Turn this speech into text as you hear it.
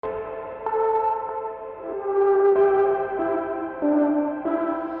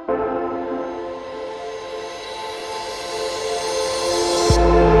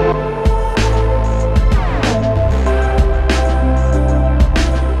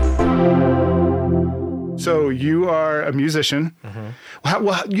So you are a musician. Mm-hmm. How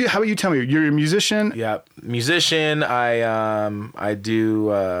about you tell me? You're a musician? Yeah, musician. I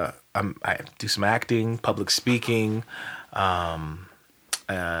do some acting, public speaking, and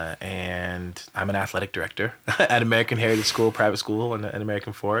I'm an athletic director at American Heritage School, private school, and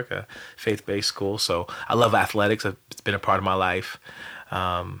American Fork, a faith-based school. So I love athletics. It's been a part of my life.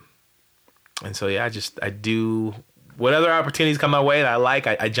 And so, yeah, I do what other opportunities come my way that I like,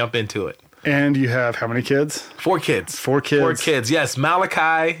 I jump into it. And you have how many kids? 4 kids. 4 kids. 4 kids, yes.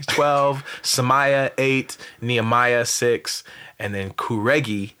 Malachi, 12, Samaya, 8, Nehemiah, 6, and then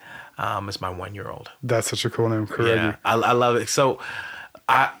Kuregi is my 1-year-old. That's such a cool name, Kuregi. Yeah, I love it. So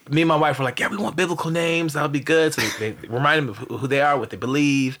me and my wife were like, yeah, we want biblical names. That'll be good. So they reminded me of who they are, what they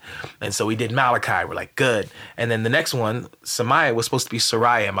believe. And so we did Malachi. We're like, good. And then the next one, Samaya, was supposed to be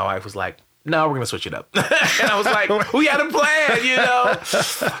Soraya. And my wife was like, no, we're going to switch it up. And I was like, we had a plan,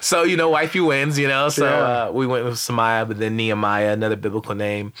 So, wifey wins, So Yeah. We went with Samaya, but then Nehemiah, another biblical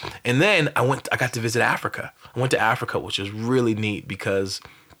name. And then I got to visit Africa. I went to Africa, which was really neat because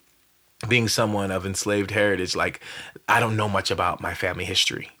being someone of enslaved heritage, like, I don't know much about my family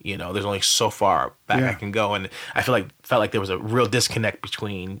history. There's only so far back I can go. And I felt like there was a real disconnect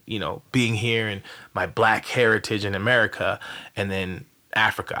between, being here and my Black heritage in America and then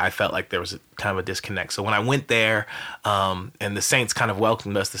Africa. I felt like there was kind of a disconnect. So when I went there, and the saints kind of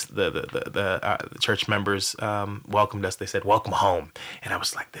welcomed us, the church members welcomed us. They said, "Welcome home," and I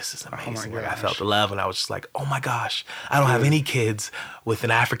was like, "This is amazing!" Like, I felt the love, and I was just like, "Oh my gosh, I don't have any kids with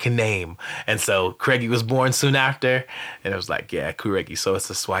an African name." And so Kuregi was born soon after, and it was like, "Yeah, Kuregi." So it's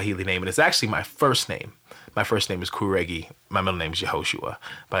a Swahili name, and it's actually my first name. My first name is Kuregi. My middle name is Yehoshua,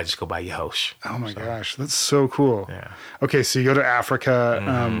 but I just go by Yahosh. Oh my gosh, that's so cool. Yeah. Okay, so you go to Africa.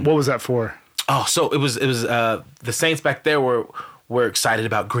 Mm-hmm. What was that for? Oh, so it was the saints back there were excited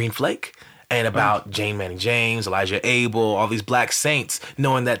about Green Flake and about Jane Manning James, Elijah Abel, all these Black saints,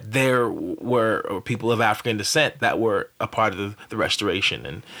 knowing that there were people of African descent that were a part of the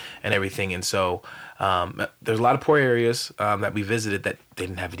restoration and everything. And so there's a lot of poor areas that we visited that they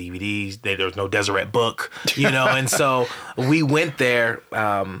didn't have DVDs. There was no Deseret book, and so we went there.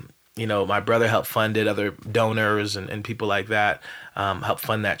 My brother helped fund it, other donors and people like that helped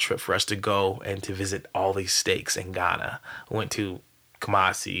fund that trip for us to go and to visit all these stakes in Ghana. We went to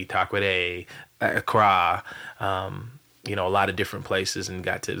Kumasi, Takoradi, Accra, a lot of different places, and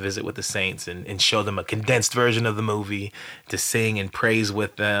got to visit with the saints and show them a condensed version of the movie, to sing and praise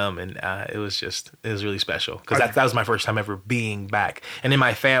with them. And it was really special because that was my first time ever being back. And in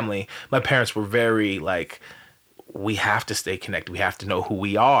my family, my parents were very like, we have to stay connected. We have to know who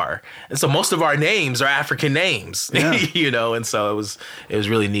we are. And so most of our names are African names, and so it was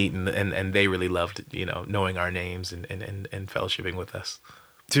really neat. And they really loved, knowing our names and fellowshipping with us.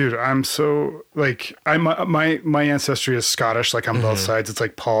 Dude, I'm so like my ancestry is Scottish, like on both sides. It's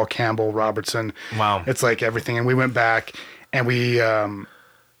like Paul, Campbell, Robertson. Wow. It's like everything. And we went back and we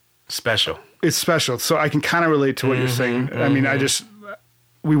special. It's special. So I can kind of relate to what you're saying. I mean,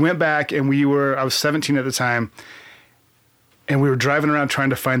 we went back and I was 17 at the time, and we were driving around trying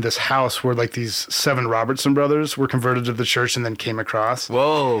to find this house where like these 7 Robertson brothers were converted to the church and then came across.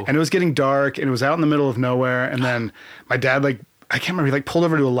 Whoa. And it was getting dark and it was out in the middle of nowhere. And then my dad, I can't remember, he pulled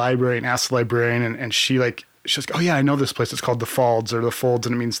over to a library and asked the librarian, and she was like, "Oh yeah, I know this place. It's called the Folds or the Folds,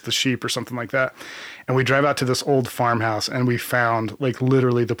 and it means the sheep or something like that." And we drive out to this old farmhouse, and we found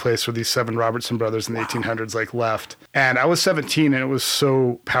literally the place where these 7 Robertson brothers in the 1800s left. And I was 17, and it was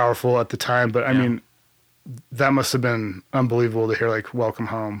so powerful at the time. But I mean, that must have been unbelievable to hear "Welcome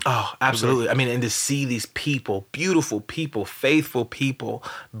Home." Oh, absolutely. I mean, and to see these people, beautiful people, faithful people,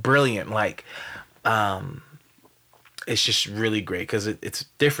 brilliant, it's just really great because it's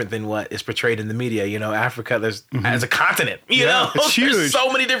different than what is portrayed in the media. Africa, there's as a continent, it's huge. There's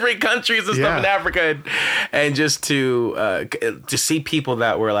so many different countries and stuff in Africa, and just to see people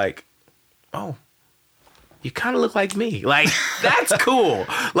that were like, oh, you kind of look like me. That's cool.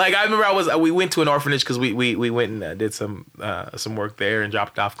 I remember we went to an orphanage because we went and did some work there and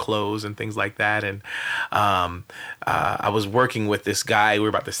dropped off clothes and things like that. And I was working with this guy. We were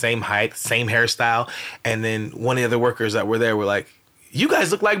about the same height, same hairstyle. And then one of the other workers that were there were like, "You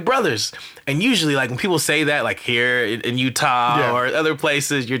guys look like brothers." And usually when people say that, here in Utah or other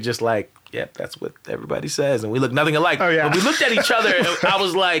places, you're just like, yep, that's what everybody says. And we look nothing alike. Oh, yeah. But we looked at each other and I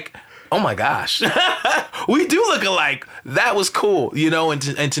was like, oh my gosh, we do look alike. That was cool,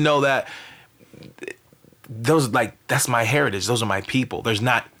 and to know that those that's my heritage. Those are my people. There's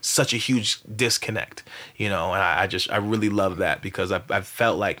not such a huge disconnect, and I really love that because I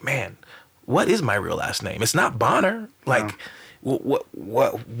felt like, man, what is my real last name? It's not Bonner.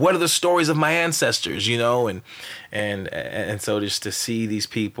 what are the stories of my ancestors, and so just to see these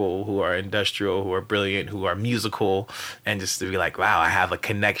people who are industrial, who are brilliant, who are musical, and just to be like, wow, I have a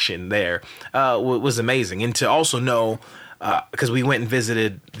connection there, was amazing. And to also know, because we went and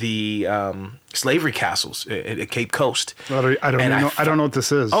visited the slavery castles at Cape Coast. I don't know what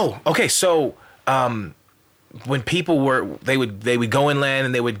this is. Oh, okay. So when people they would go inland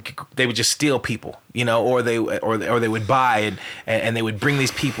and they would just steal people, or they would buy and they would bring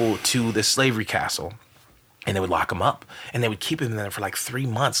these people to the slavery castle. And they would lock them up, and they would keep them there for like 3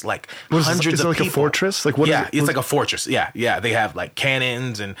 months, like hundreds of people. Is it like a fortress? Like what? Yeah, is it? It's like a fortress. Yeah. They have like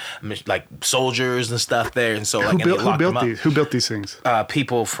cannons and like soldiers and stuff there, and so like who built these things?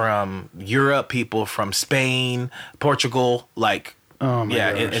 People from Europe, people from Spain, Portugal, like. Oh my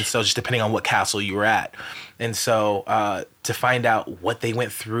gosh. And so just depending on what castle you were at. And so to find out what they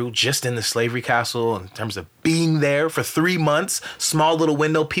went through just in the slavery castle in terms of being there for 3 months, small little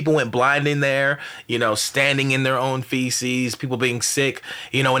window, people went blind in there, standing in their own feces, people being sick,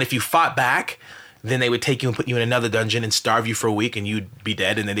 and if you fought back, then they would take you and put you in another dungeon and starve you for a week and you'd be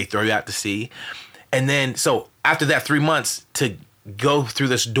dead, and then they throw you out to sea. And then, so after that 3 months, to go through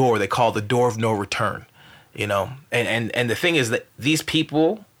this door, they call the door of no return. And the thing is that these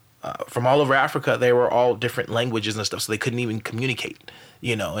people from all over Africa, they were all different languages and stuff, so they couldn't even communicate,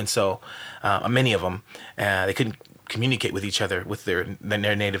 and so many of them, they couldn't communicate with each other with their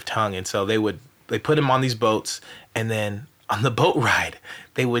native tongue, and so they put them on these boats, and then on the boat ride,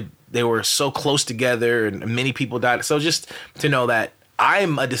 they were so close together, and many people died. So just to know that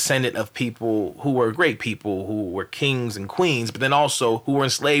I'm a descendant of people who were great people, who were kings and queens, but then also who were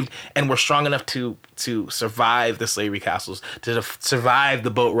enslaved and were strong enough to survive the slavery castles, to survive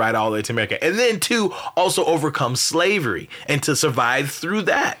the boat ride all the way to America, and then to also overcome slavery and to survive through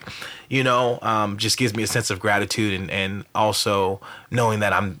that. Just gives me a sense of gratitude, and also knowing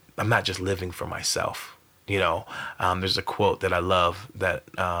that I'm not just living for myself. There's a quote that I love that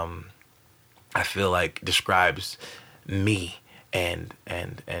I feel like describes me. And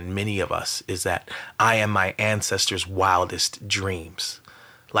many of us, is that I am my ancestors' wildest dreams.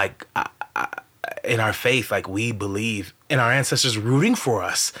 Like in our faith, like we believe in our ancestors rooting for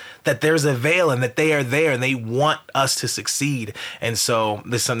us, that there's a veil and that they are there and they want us to succeed. And so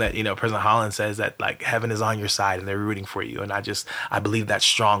this is something that, President Holland says, that like heaven is on your side and they're rooting for you. And I believe that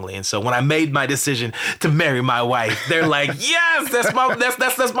strongly. And so when I made my decision to marry my wife, they're like, yes, that's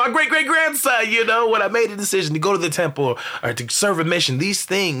my great grandson. When I made a decision to go to the temple or to serve a mission, these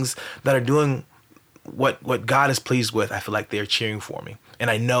things that are doing what God is pleased with, I feel like they're cheering for me. And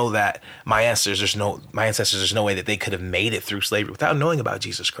I know that my ancestors, there's no way that they could have made it through slavery without knowing about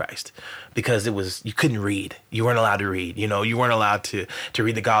Jesus Christ, because you couldn't read. You weren't allowed to read. You weren't allowed to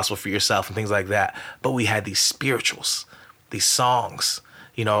read the gospel for yourself and things like that. But we had these spirituals, these songs,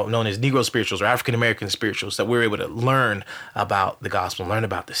 known as Negro spirituals or African American spirituals, that we were able to learn about the gospel, learn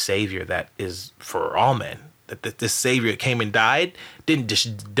about the Savior that is for all men. That this Savior came and died, didn't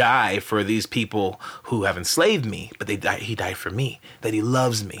just die for these people who have enslaved me, but he died for me, that he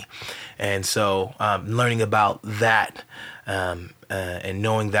loves me. And so learning about that and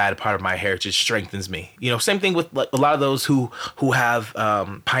knowing that a part of my heritage strengthens me. Same thing with like a lot of those who have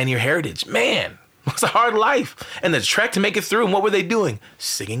pioneer heritage. Man, it's a hard life. And the trek to make it through, and what were they doing?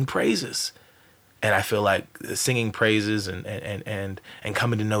 Singing praises. And I feel like singing praises and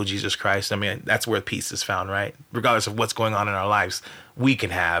coming to know Jesus Christ, that's where peace is found, right? Regardless of what's going on in our lives, we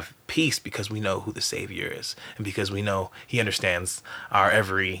can have peace because we know who the Savior is, and because we know he understands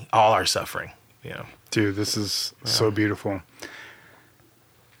all our suffering. Dude, this is so beautiful.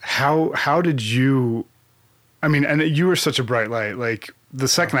 How did you, and you were such a bright light. Like the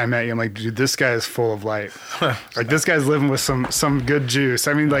second I met you, I'm like, dude, this guy is full of light. Like this guy's living with some good juice.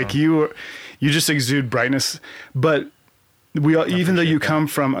 Like you just exude brightness. But even though you come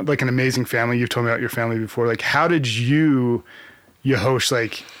from like an amazing family, you've told me about your family before, like how did you, Yahosh,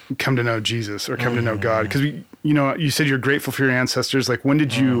 like come to know Jesus or come to know God? Because you said you're grateful for your ancestors. Like when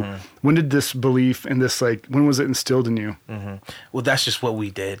did this belief and this, like, when was it instilled in you? Well, that's just what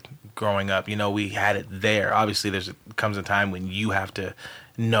we did growing up. We had it there. Obviously comes a time when you have to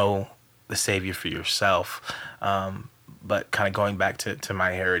know the Savior for yourself. But kind of going back to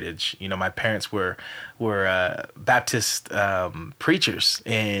my heritage, my parents were Baptist preachers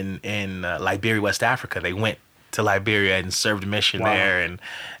in Liberia, West Africa. They went to Liberia and served mission there,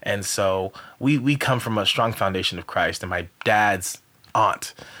 and so we come from a strong foundation of Christ. And my dad's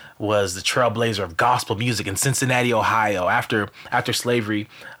aunt was the trailblazer of gospel music in Cincinnati, Ohio. After slavery,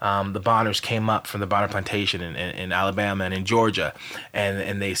 the Bonners came up from the Bonner Plantation in Alabama and in Georgia,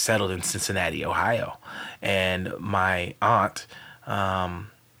 and they settled in Cincinnati, Ohio. And my aunt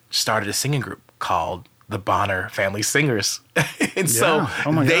started a singing group called the Bonner Family Singers. And so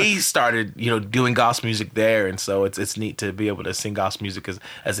they started, doing gospel music there. And so it's neat to be able to sing gospel music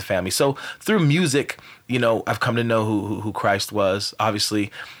as a family. So through music, I've come to know who Christ was.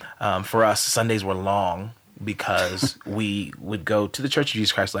 Obviously, for us, Sundays were long because we would go to the Church of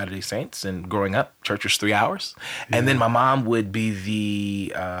Jesus Christ of Latter-day Saints. And growing up, church was 3 hours. Yeah. And then my mom would be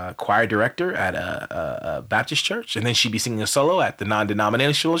the choir director at a Baptist church. And then she'd be singing a solo at the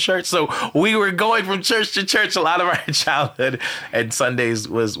non-denominational church. So we were going from church to church a lot of our childhood. And Sundays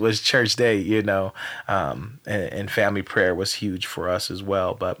was church day, and family prayer was huge for us as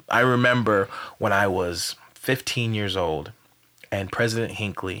well. But I remember when I was 15 years old and President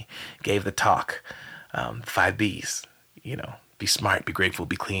Hinckley gave the talk, 5 B's, be smart, be grateful,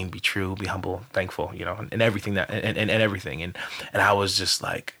 be clean, be true, be humble, thankful, and everything and everything. And I was just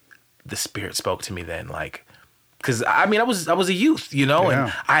like, the Spirit spoke to me then, like, because I was a youth, and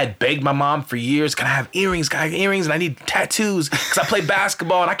I had begged my mom for years, can I have earrings? And I need tattoos because I play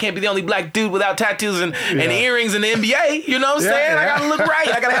basketball and I can't be the only black dude without tattoos and earrings in the NBA. You know what I'm saying? I gotta look right.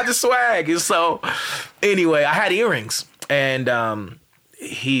 I gotta have the swag. And so anyway, I had earrings, and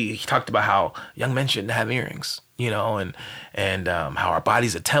he talked about how young men shouldn't have earrings, and how our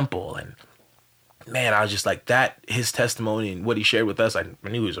body's a temple. And man, I was just like that. His testimony and what he shared with us, I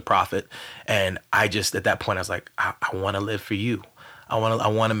knew he was a prophet. And I just, at that point, I was like, I want to live for you. I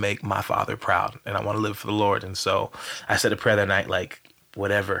want to make my Father proud, and I want to live for the Lord. And so I said a prayer that night, like,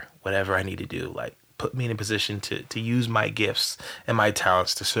 whatever I need to do, like, put me in a position to use my gifts and my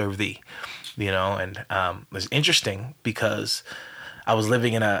talents to serve thee, and it was interesting because I was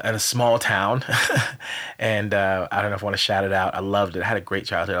living in a small town, and I don't know if I want to shout it out. I loved it. I had a great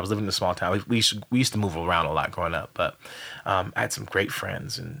childhood. I was living in a small town. We used to move around a lot growing up, but I had some great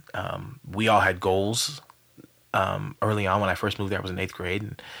friends, and we all had goals. Early on, when I first moved there, I was in 8th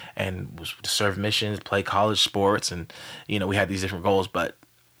grade, and was to serve missions, play college sports, and we had these different goals. But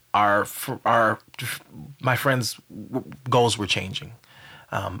my friends' goals were changing.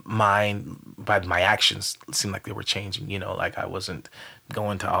 Mine, by my actions, seemed like they were changing, like I wasn't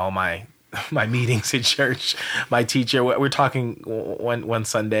going to all my meetings in church. My teacher, we're talking one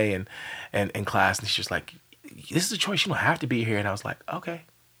Sunday and in class, and she's just like, this is a choice, you don't have to be here. And I was like, okay.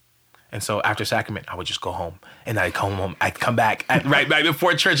 And so after sacrament, I would just go home, and I'd come home, I'd come back right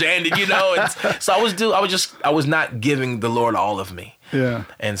before church ended, And so I was not giving the Lord all of me. Yeah.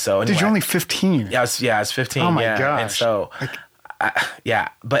 And so anyway, Dude, you're only 15. Yeah, I was 15. Oh my gosh. And so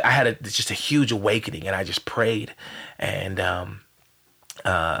but I had just a huge awakening, and I just prayed. And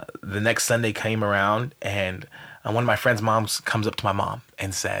the next Sunday came around, and one of my friend's moms comes up to my mom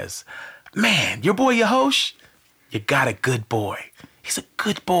and says, man, your boy Yahosh, you got a good boy. He's a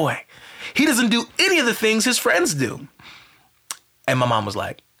good boy. He doesn't do any of the things his friends do. And my mom was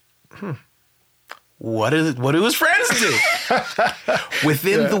like, what do his friends do?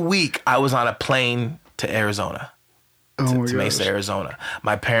 Within the week, I was on a plane to Arizona. To Mesa, Arizona.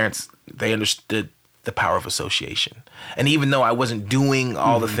 My parents, they understood the power of association. And even though I wasn't doing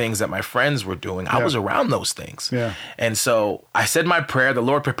all the things that my friends were doing, I was around those things. Yeah. And so I said my prayer. The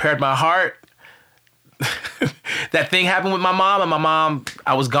Lord prepared my heart. That thing happened with my mom, and my mom,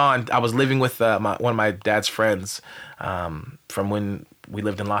 I was gone. I was living with one of my dad's friends from when we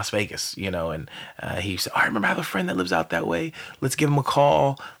lived in Las Vegas, and he said, I remember I have a friend that lives out that way. Let's give him a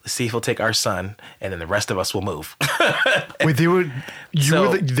call. Let's see if he'll take our son, and then the rest of us will move. Wait, they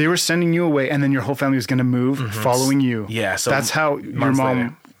were sending you away, and then your whole family was going to move following you. Yeah. So that's how your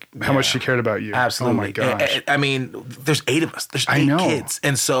mom, how much she cared about you. Absolutely. Oh my gosh. I mean, there's 8 of us. There's 8 kids.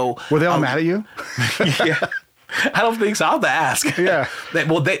 And so. Were they all mad at you? Yeah. I don't think so. I'll have to ask. Yeah.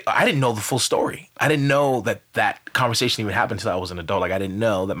 I didn't know the full story. I didn't know that conversation even happened until I was an adult. Like, I didn't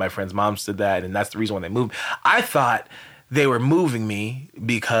know that my friend's moms did that, and that's the reason why they moved. I thought they were moving me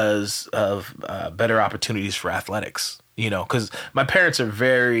because of better opportunities for athletics. Because my parents are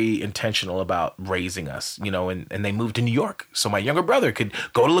very intentional about raising us, and they moved to New York. So my younger brother could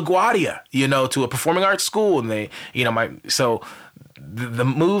go to LaGuardia, to a performing arts school. And they, so the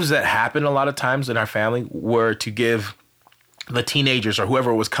moves that happened a lot of times in our family were to give the teenagers or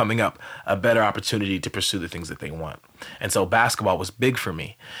whoever was coming up a better opportunity to pursue the things that they want. And so basketball was big for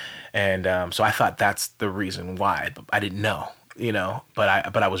me. And so I thought that's the reason why. I didn't know, but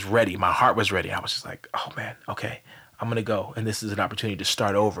I was ready. My heart was ready. I was just like, oh man, okay. I'm going to go. And this is an opportunity to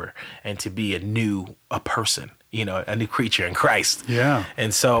start over and to be a person, a new creature in Christ. Yeah.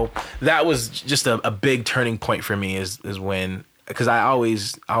 And so that was just a big turning point for me is when, because I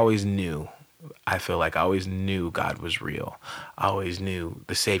always knew, I feel like I always knew God was real. I always knew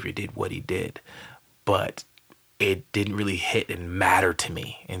the Savior did what he did, but it didn't really hit and matter to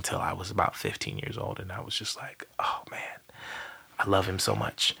me until I was about 15 years old. And I was just like, oh man, I love him so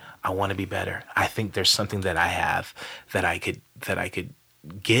much. I want to be better. I think there's something that I have that I could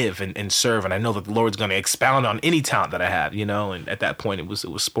give and serve. And I know that the Lord's going to expound on any talent that I have, and at that point it was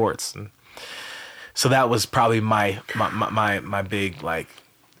sports. And so that was probably my big, like,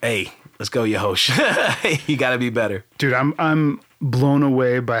 hey, let's go, Yahosh. You got to be better. Dude, I'm blown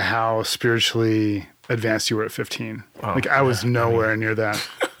away by how spiritually advanced you were at 15. I was nowhere near that.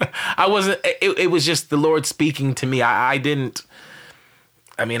 I wasn't, it was just the Lord speaking to me. I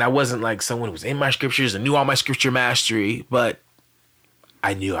wasn't like someone who was in my scriptures and knew all my scripture mastery, but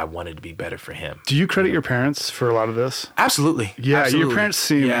I knew I wanted to be better for him. Do you credit your parents for a lot of this? Absolutely. Yeah, Absolutely. Your parents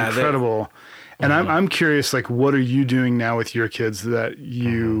seem incredible. And I'm curious, like, what are you doing now with your kids that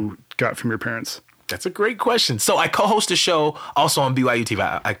you got from your parents? That's a great question. So I co-host a show also on BYU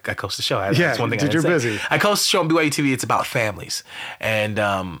TV. I co-host a show. That's one thing I didn't say. Busy. I co-host a show on BYU TV. It's about families. And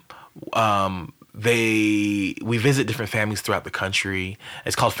we visit different families throughout the country.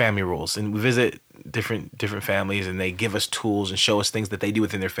 It's called Family Rules. And we visit different families, and they give us tools and show us things that they do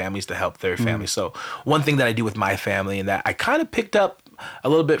within their families to help their families. So one thing that I do with my family, and that I kind of picked up a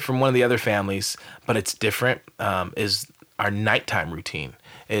little bit from one of the other families, but it's different, is our nighttime routine.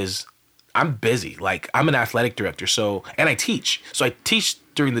 Is I'm busy. Like, I'm an athletic director, and I teach. So I teach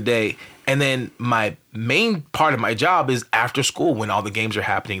during the day, and then my main part of my job is after school when all the games are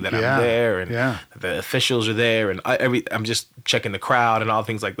happening that I'm there, and the officials are there, and I'm just checking the crowd and all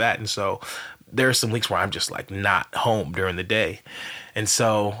things like that. And so there are some weeks where I'm just like not home during the day. And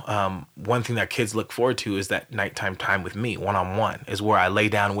so one thing that kids look forward to is that nighttime time with me, one-on-one, is where I lay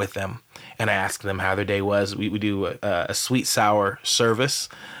down with them and I ask them how their day was. We do a sweet sour service,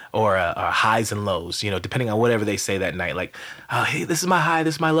 or highs and lows, depending on whatever they say that night. Like, oh, hey, this is my high,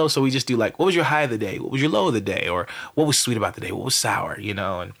 this is my low. So we just do like, what was your high of the day? What was your low of the day? Or what was sweet about the day? What was sour?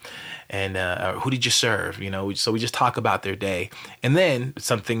 And who did you serve? So we just talk about their day. And then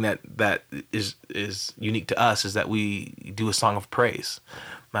something that is unique to us is that we do a song of praise.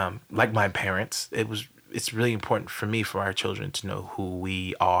 Like my parents, it's really important for me, for our children, to know who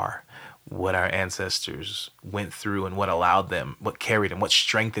we are, what our ancestors went through, and what allowed them, what carried them, what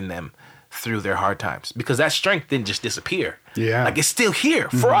strengthened them through their hard times. Because that strength didn't just disappear. Yeah. Like, it's still here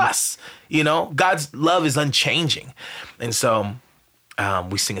for us. God's love is unchanging. And so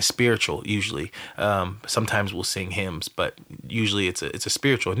we sing a spiritual usually. Sometimes we'll sing hymns, but usually it's a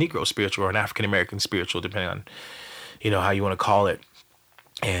spiritual, a Negro spiritual, or an African American spiritual, depending on, how you want to call it.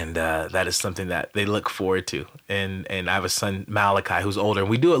 And that is something that they look forward to. And I have a son, Malachi, who's older. And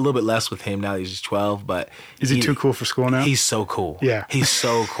we do a little bit less with him now that he's 12. But is he too cool for school now? He's so cool. Yeah. He's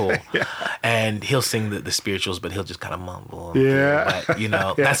so cool. Yeah. And he'll sing the spirituals, but he'll just kind of mumble. Yeah.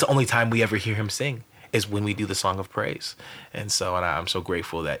 But, that's the only time we ever hear him sing, is when we do the song of praise. And so, I'm so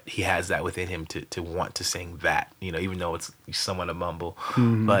grateful that he has that within him to want to sing that, even though it's somewhat a mumble.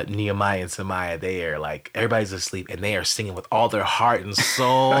 Mm-hmm. But Nehemiah and Samaiah, they are like, everybody's asleep and they are singing with all their heart and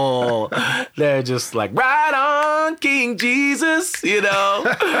soul. They're just like, right on, King Jesus,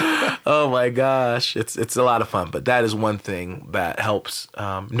 Oh my gosh. It's a lot of fun. But that is one thing that helps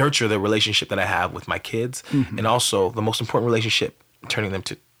nurture the relationship that I have with my kids. Mm-hmm. And also the most important relationship, turning them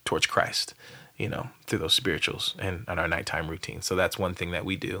towards Christ. Through those spirituals and our nighttime routine. So that's one thing that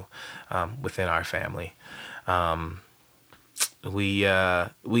we do within our family. It's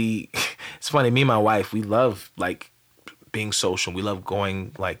funny, me and my wife, we love like being social. We love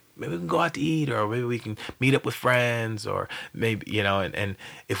going, like, maybe we can go out to eat, or maybe we can meet up with friends, or maybe, and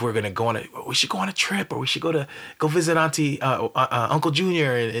if we're going to go we should go on a trip, or we should go visit Uncle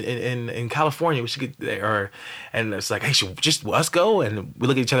Junior in California. We should get there. And it's like, hey, should just us go? And we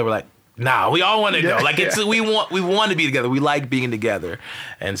look at each other, we're like, nah, we all want to go. Like, we want to be together. We like being together.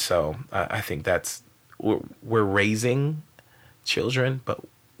 And so I think we're raising children, but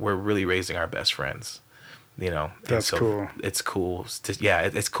we're really raising our best friends. That's cool. It's cool.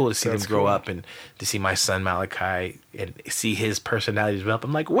 It's cool to see them grow up, and to see my son Malachi and see his personality develop.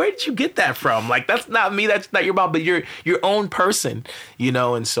 I'm like, where did you get that from? Like, that's not me. That's not your mom, but you're your own person.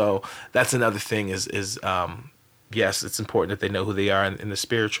 And so that's another thing is yes, it's important that they know who they are in the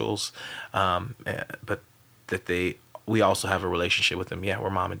spirituals, but that we also have a relationship with them. Yeah, we're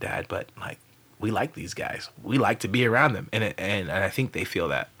mom and dad, but like, we like these guys. We like to be around them, and I think they feel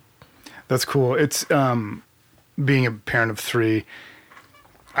that. That's cool. It's being a parent of 3.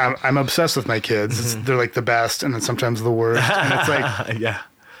 I'm obsessed with my kids. They're like the best, and then sometimes the worst. And it's like, Yeah.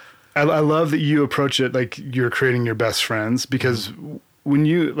 I love that you approach it like you're creating your best friends, because when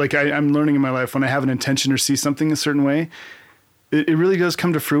you, like, I'm learning in my life, when I have an intention or see something a certain way, it really does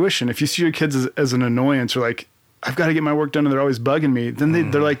come to fruition. If you see your kids as an annoyance, or like, I've got to get my work done and they're always bugging me,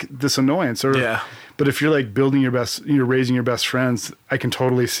 then they're like this annoyance. Or, Yeah. But if you're like building your best, you're raising your best friends, I can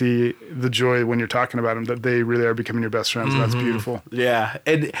totally see the joy when you're talking about them, that they really are becoming your best friends. And that's beautiful. Yeah.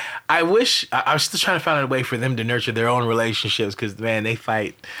 And I wish, I was still trying to find a way for them to nurture their own relationships, because, man, they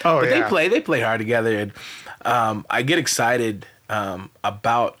fight. Oh, but yeah. They play hard together. And I get excited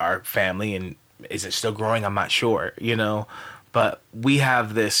about our family. And is it still growing? I'm not sure, you know. But we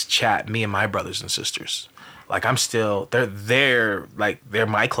have this chat, me and my brothers and sisters. Like, they're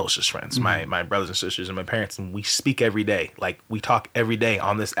my closest friends, my brothers and sisters and my parents, and we speak every day. Like, we talk every day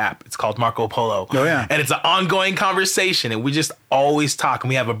on this app. It's called Marco Polo. Oh, yeah. And it's an ongoing conversation, and we just always talk. And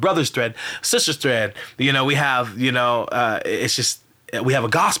we have a brothers thread, sisters thread. You know, we have, it's just, we have a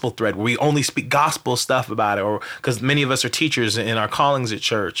gospel thread where we only speak gospel stuff about it, or because many of us are teachers in our callings at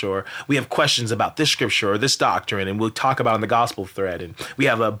church, or we have questions about this scripture or this doctrine, and we'll talk about it on the gospel thread. And we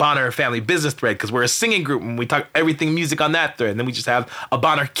have a Bonner family business thread because we're a singing group, and we talk everything music on that thread. And then we just have a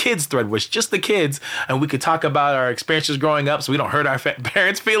Bonner kids thread, which is just the kids, and we could talk about our experiences growing up, so we don't hurt our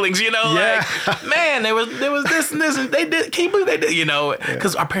parents' feelings. You know, Yeah. like, man, there was this and this, and they did. Can you believe they did? You know,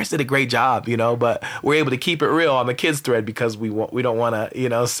 because our parents did a great job. You know, but we're able to keep it real on the kids thread because we don't want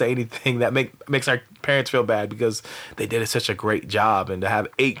to, say anything that makes our parents feel bad, because they did such a great job. And to have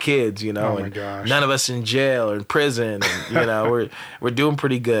 8 kids, Oh my and gosh. none of us in jail or in prison, and we're doing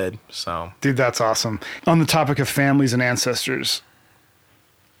pretty good. So, Dude, that's awesome. On the topic of families and ancestors,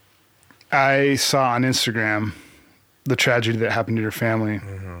 I saw on Instagram the tragedy that happened to your family.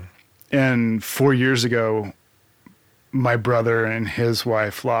 And 4 years ago, my brother and his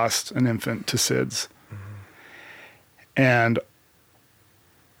wife lost an infant to SIDS. And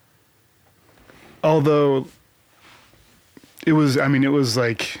although it was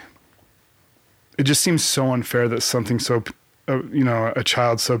like, it just seems so unfair that something so, a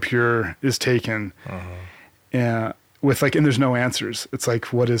child so pure is taken. And and there's no answers. It's like,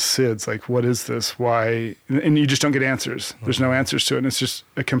 what is SIDS? Like, what is this? Why? And you just don't get answers. There's no answers to it. And it's just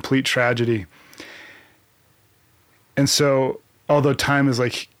a complete tragedy. And so, although time has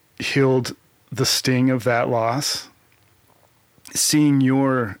like healed the sting of that loss, seeing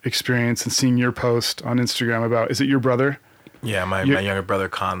your experience and seeing your post on Instagram about, is it your brother? yeah, my younger brother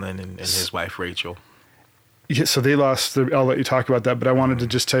Conlon and his wife Rachel. Yeah, so they lost I'll let you talk about that, but I wanted to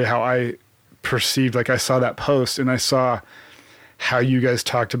just tell you how I perceived, like, I saw that post and I saw how you guys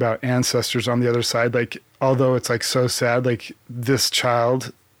talked about ancestors on the other side. Like, although it's like so sad, like, this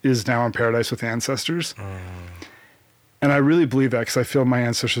child is now in paradise with ancestors. And I really believe that, because I feel my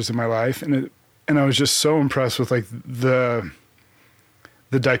ancestors in my life. And I was just so impressed with like the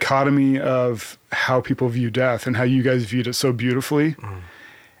dichotomy of how people view death and how you guys viewed it so beautifully.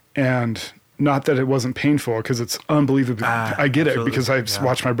 And not that it wasn't painful, because it's unbelievable. I get it, because I've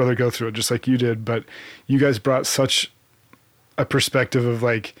watched my brother go through it just like you did, but you guys brought such a perspective of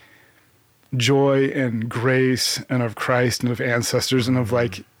like joy and grace and of Christ and of ancestors and of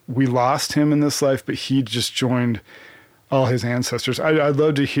like, we lost him in this life, but he just joined all his ancestors. I'd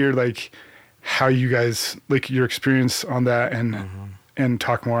love to hear like how you guys, like, your experience on that, and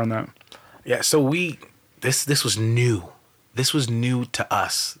talk more on that. Yeah, so this was new. This was new to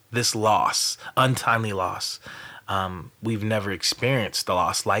us, this loss, untimely loss. We've never experienced a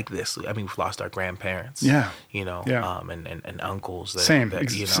loss like this. I mean, we've lost our grandparents, and uncles. Same,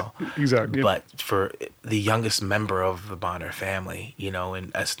 exactly. But for the youngest member of the Bonner family,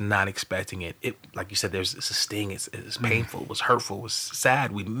 and us not expecting it, like you said, there's a sting. It's painful. It was hurtful. It was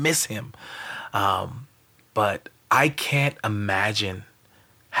sad. We miss him. But I can't imagine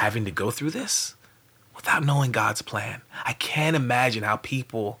having to go through this without knowing God's plan. I can't imagine how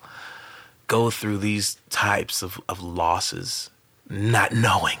people go through these types of losses not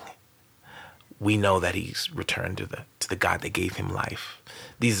knowing. We know that he's returned to the God that gave him life.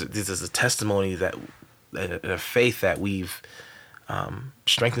 This is a testimony that a faith that we've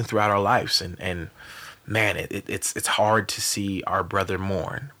strengthened throughout our lives. And man, it's hard to see our brother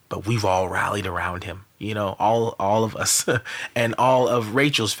mourn, but we've all rallied around him. All of us and all of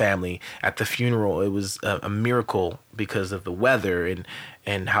Rachel's family at the funeral. It was a miracle because of the weather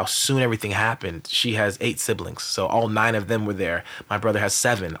and how soon everything happened. She has 8 siblings, so all 9 of them were there. My brother has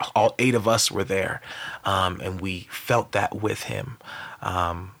 7. All 8 of us were there, and we felt that with him.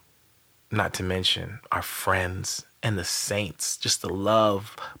 Not to mention our friends and the saints, just the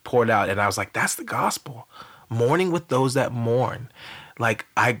love poured out. And I was like, that's the gospel. Mourning with those that mourn. Like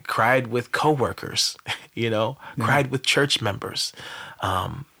I cried with coworkers, cried with church members.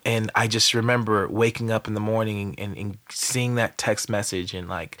 And I just remember waking up in the morning and seeing that text message and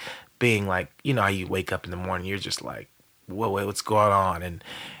like being like, how you wake up in the morning, you're just like, what's going on?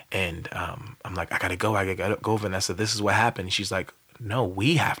 And I'm like, I gotta go, Vanessa. This is what happened. And she's like, no,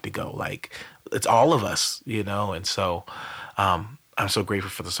 we have to go. Like, it's all of us, And so I'm so grateful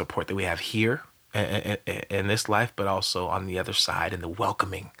for the support that we have here in this life, but also on the other side and the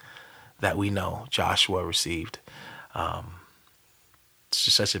welcoming that we know Joshua received. It's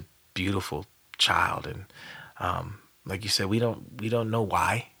just such a beautiful child. And like you said, we don't know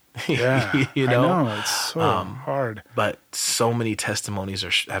why. Yeah, I know. It's so hard. But so many testimonies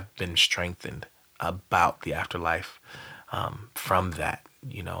have been strengthened about the afterlife from that.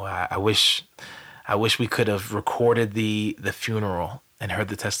 I wish we could have recorded the funeral and heard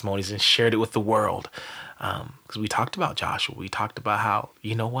the testimonies and shared it with the world. Because we talked about Joshua. We talked about how,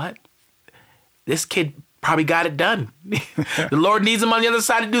 this kid probably got it done. The Lord needs him on the other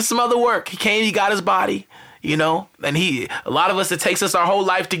side to do some other work. He came, he got his body, and a lot of us, it takes us our whole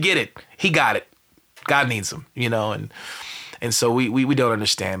life to get it. He got it. God needs him, and so we don't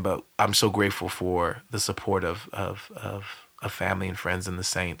understand, but I'm so grateful for the support of family and friends and the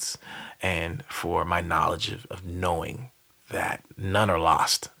saints, and for my knowledge of knowing that none are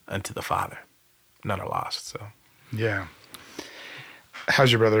lost unto the Father. None are lost. So, yeah.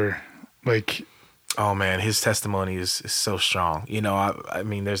 How's your brother? Like, oh man, his testimony is so strong. I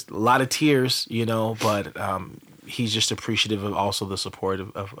mean, there's a lot of tears, but he's just appreciative of also the support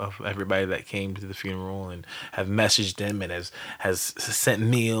of everybody that came to the funeral and have messaged him and has sent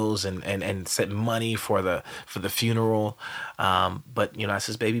meals and sent money for the funeral. But that's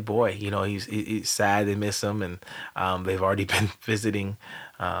his baby boy. He's sad they miss him, and they've already been visiting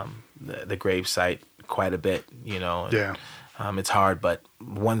the gravesite quite a bit. And, yeah. It's hard, but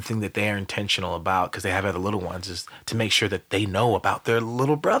one thing that they're intentional about, because they have other little ones, is to make sure that they know about their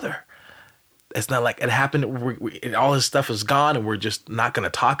little brother. It's not like it happened, all his stuff is gone and we're just not going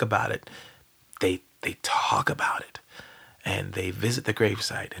to talk about it. They talk about it, and they visit the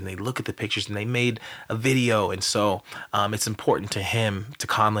gravesite, and they look at the pictures, and they made a video. And so it's important to him, to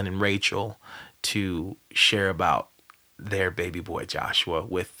Conlon and Rachel, to share about their baby boy Joshua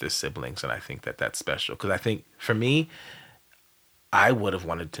with the siblings. And I think that that's special, because I think for me, I would have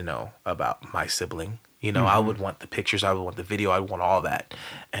wanted to know about my sibling. I would want the pictures, I would want the video, I would want all that.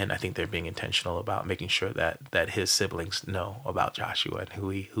 And I think they're being intentional about making sure that his siblings know about Joshua and who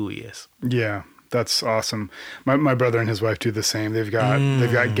he is. Yeah, that's awesome. My brother and his wife do the same. They've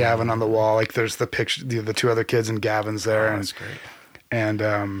got Gavin on the wall. Like, there's the picture, the two other kids, and Gavin's there. Oh, that's great.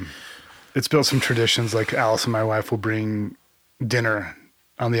 And it's built some traditions. Like, Alice and my wife will bring dinner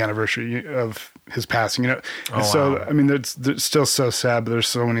on the anniversary of his passing, And so, wow. I mean, it's still so sad, but there's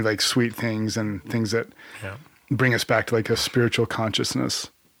so many like sweet things and things that bring us back to like a spiritual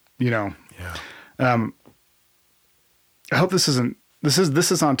consciousness, Yeah. I hope this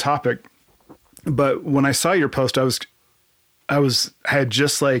is on topic, but when I saw your post, I had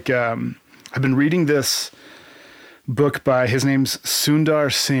just like, I've been reading this book by, his name's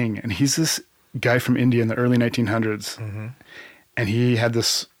Sundar Singh, and he's this guy from India in the early 1900s. Mm-hmm. And he had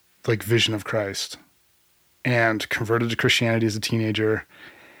this like vision of Christ and converted to Christianity as a teenager.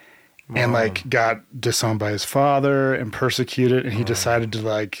 Wow. And like got disowned by his father and persecuted. And he decided to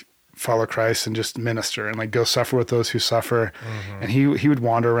like follow Christ and just minister and like go suffer with those who suffer. Mm-hmm. And he would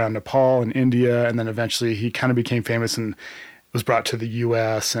wander around Nepal and India. And then eventually he kind of became famous and was brought to the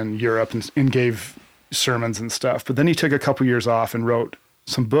US and Europe and gave sermons and stuff. But then he took a couple years off and wrote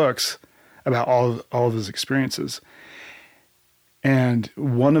some books about all of his experiences. And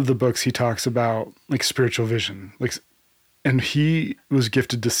one of the books he talks about like spiritual vision, like, and he was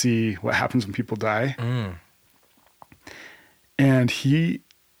gifted to see what happens when people die. Mm. And he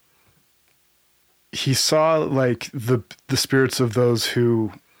saw like the spirits of those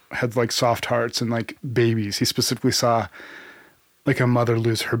who had like soft hearts and like babies. He specifically saw like a mother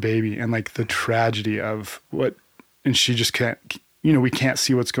lose her baby and like the tragedy of what, and she just can't, we can't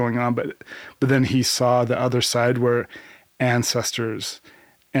see what's going on. But then he saw the other side where ancestors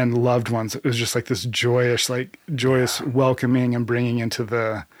and loved ones, it was just like this joyous welcoming and bringing into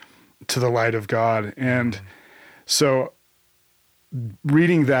the light of God. And so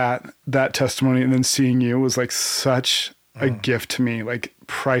reading that testimony and then seeing you was like such a gift to me, like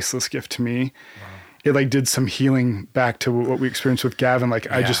priceless gift to me. Wow. It like did some healing back to what we experienced with Gavin. Like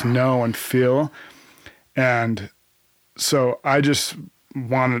I just know and feel. And so I just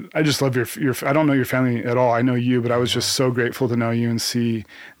love your, I don't know your family at all. I know you, but I was just so grateful to know you and see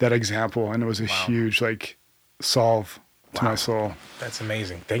that example. And it was a huge like salve to my soul. That's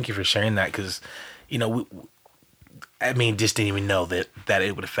amazing. Thank you for sharing that, because, you know, just didn't even know that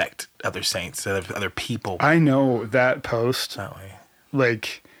it would affect other saints, other people. I know that post, That way.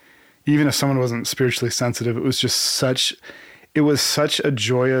 like, even if someone wasn't spiritually sensitive, it was just such a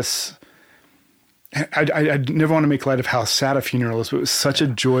joyous, I never want to make light of how sad a funeral is, but it was such a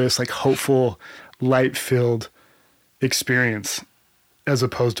joyous, like, hopeful, light-filled experience as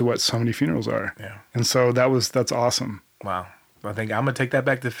opposed to what so many funerals are. Yeah. And so that's awesome. Wow. I think I'm going to take that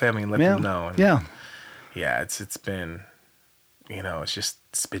back to the family and let them know. And yeah. It's been,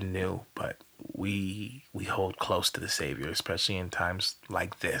 it's been new, but we hold close to the Savior, especially in times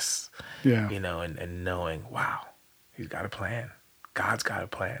like this. Yeah. And knowing, wow, he's got a plan. God's got a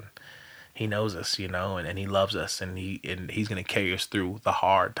plan. He knows us, and he loves us, and he's going to carry us through the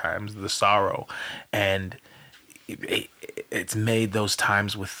hard times, the sorrow. And it's made those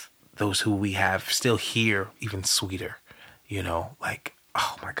times with those who we have still here even sweeter, like,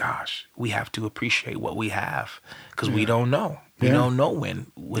 oh my gosh, we have to appreciate what we have, because we don't know. We don't know when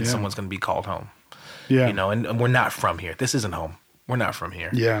someone's going to be called home. Yeah. And we're not from here. This isn't home. We're not from here.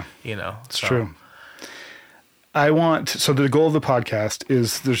 Yeah. It's true. So the goal of the podcast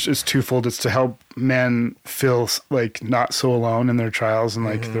is twofold. It's to help men feel like not so alone in their trials and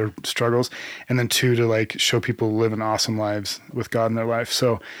like their struggles. And then 2, to like show people living awesome lives with God in their life.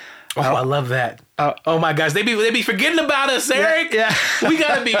 So, I love that. Oh my gosh, they be forgetting about us, Eric. Yeah. We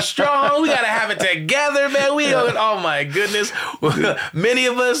gotta be strong. We gotta have it together, man. Oh my goodness. Many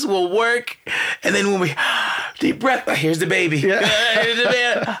of us will work, and then when we deep breath, here's the baby. Yeah. Here's the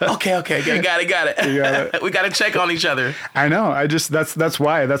man. Okay, got it. We gotta check on each other. I know. That's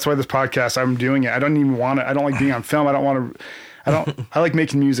why this podcast, I'm doing it. I don't even want to. I don't like being on film. I like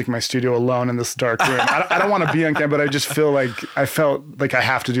making music in my studio alone in this dark room. I don't want to be on camera, but I just felt like I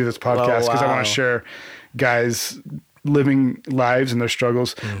have to do this podcast because I want to share guys living lives and their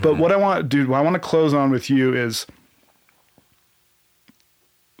struggles. But what I want to close on with you is,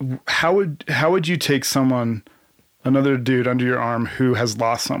 how would you take another dude under your arm who has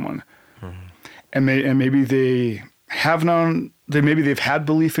lost someone, and maybe they have known, maybe they've had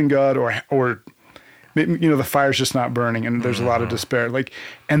belief in God, or the fire's just not burning and there's a lot of despair,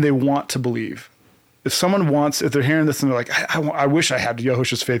 and they want to believe. If they're hearing this and they're like, I wish I had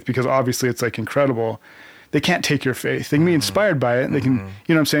Yahosh's faith, because obviously it's like incredible. They can't take your faith. They can be inspired by it. And they can, you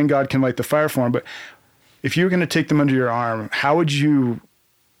know what I'm saying? God can light the fire for them. But if you were going to take them under your arm, how would you,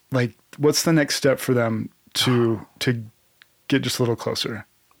 what's the next step for them to get just a little closer?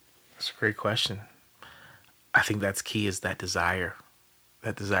 That's a great question. I think that's key, is that desire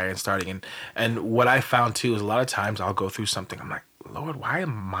in starting. And what I found too is a lot of times I'll go through something. I'm like, Lord, why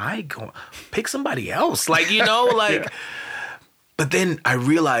am I going? Pick somebody else. Yeah. But then I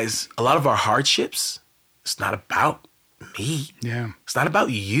realize a lot of our hardships, it's not about me. Yeah. It's not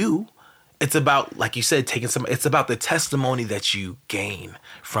about you. It's about, like you said, it's about the testimony that you gain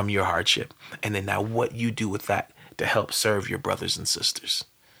from your hardship. And then now what you do with that to help serve your brothers and sisters.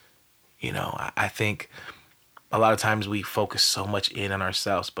 I think a lot of times we focus so much in on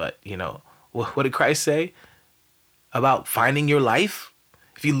ourselves, but what did Christ say about finding your life?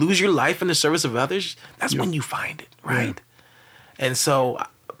 If you lose your life in the service of others, that's when you find it, right? Yeah. And so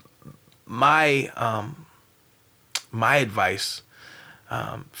my advice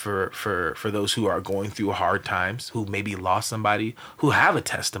for those who are going through hard times, who maybe lost somebody, who have a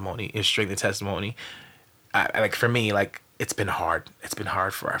testimony, is strength of testimony. For me, it's been hard. It's been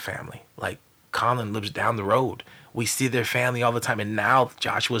hard for our family. Colin lives down the road. We see their family all the time, and now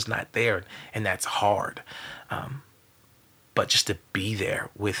Joshua's not there, and that's hard. But just to be there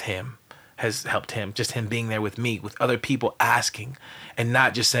with him has helped him. Just him being there with me, with other people asking, and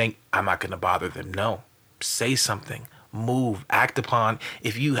not just saying, I'm not going to bother them. No, say something, move, act upon.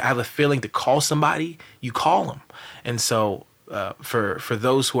 If you have a feeling to call somebody, you call them. And so for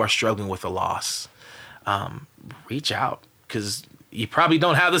those who are struggling with a loss, reach out, because you probably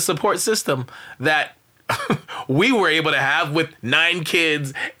don't have the support system that we were able to have with 9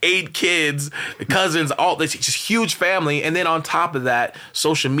 kids, 8 kids, cousins, all this just huge family. And then on top of that,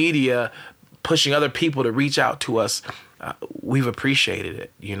 social media pushing other people to reach out to us. We've appreciated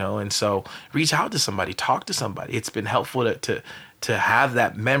it, and so reach out to somebody, talk to somebody. It's been helpful to have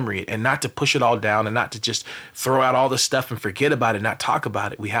that memory, and not to push it all down, and not to just throw out all the stuff and forget about it, not talk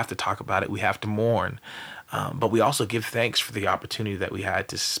about it. We have to talk about it. We have to mourn. But we also give thanks for the opportunity that we had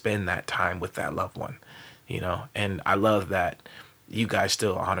to spend that time with that loved one, and I love that you guys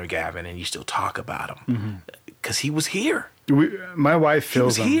still honor Gavin and you still talk about him, because he was here. My wife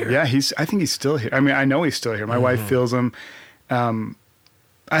feels him. Here. Yeah, I think he's still here. I mean, I know he's still here. My wife feels him. I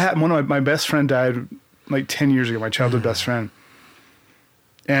had my best friend died like 10 years ago, my childhood best friend.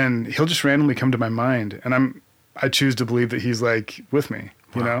 And he'll just randomly come to my mind, and I choose to believe that he's like with me,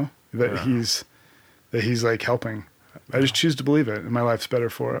 you know, that he's like helping. I just choose to believe it, and my life's better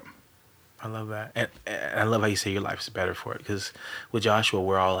for it. I love that. And I love how you say your life's better for it, because with Joshua,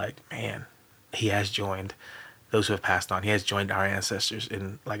 we're all like, man, he has joined those who have passed on. He has joined our ancestors.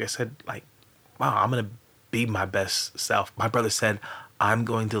 And like I said, like, wow, I'm going to be my best self. My brother said, I'm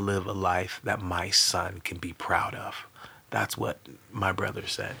going to live a life that my son can be proud of. That's what my brother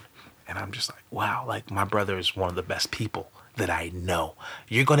said. And I'm just like, wow, like my brother is one of the best people that I know.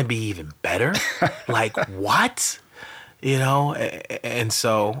 You're going to be even better? Like, what? You know? And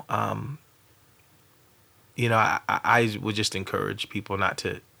so, you know, I would just encourage people not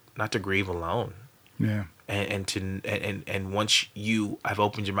to grieve alone. Yeah. And once you have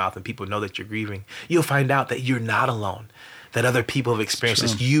opened your mouth and people know that you're grieving, you'll find out that you're not alone, that other people have experienced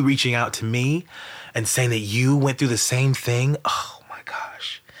this. You reaching out to me and saying that you went through the same thing. Oh my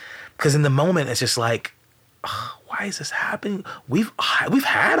gosh. Because in the moment, it's just like, oh, why is this happening? We've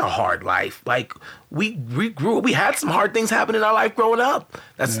had a hard life. Like we had some hard things happen in our life growing up.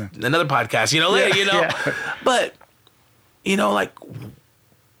 That's another podcast, you know, later, you know, but you know, like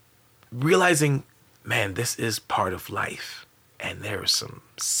realizing, man, this is part of life, and there is some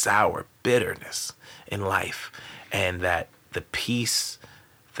sour bitterness in life, and that the peace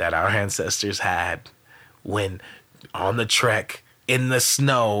that our ancestors had when on the trek in the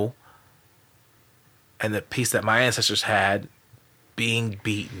snow, and the peace that my ancestors had being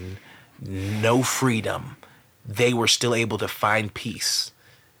beaten, no freedom, they were still able to find peace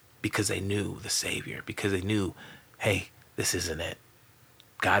because they knew the Savior, because they knew, hey, this isn't it.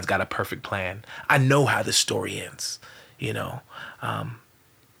 God's got a perfect plan. I know how this story ends, you know.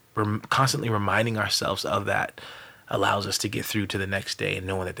 We're constantly reminding ourselves of that allows us to get through to the next day, and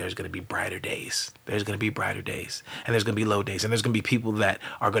knowing that there's going to be brighter days. There's going to be brighter days, and there's going to be low days, and there's going to be people that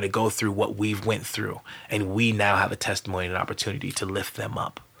are going to go through what we've went through, and we now have a testimony and an opportunity to lift them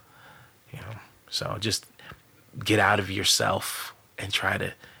up, you know. So just get out of yourself and try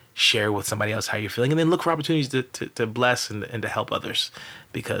to share with somebody else how you're feeling, and then look for opportunities to bless and to help others,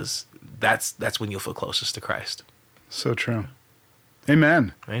 because that's when you'll feel closest to Christ. So true.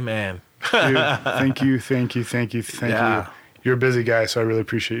 Amen. Amen. Dude, thank you. You're a busy guy, so I really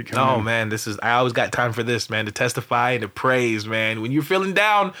appreciate you coming. Oh man, I always got time for this, man, to testify and to praise, man. When you're feeling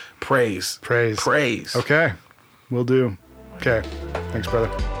down, praise. Okay, will do. Okay, thanks, brother.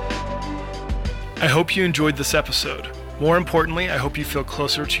 I hope you enjoyed this episode. More importantly, I hope you feel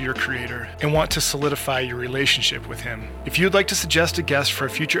closer to your Creator and want to solidify your relationship with Him. If you'd like to suggest a guest for a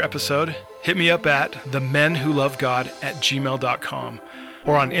future episode, hit me up at themenwholovegod@gmail.com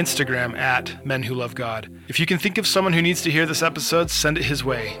or on Instagram at menwholovegod. If you can think of someone who needs to hear this episode, send it his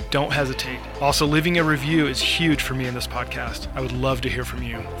way. Don't hesitate. Also, leaving a review is huge for me in this podcast. I would love to hear from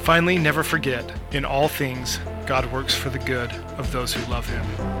you. Finally, never forget, in all things, God works for the good of those who love Him.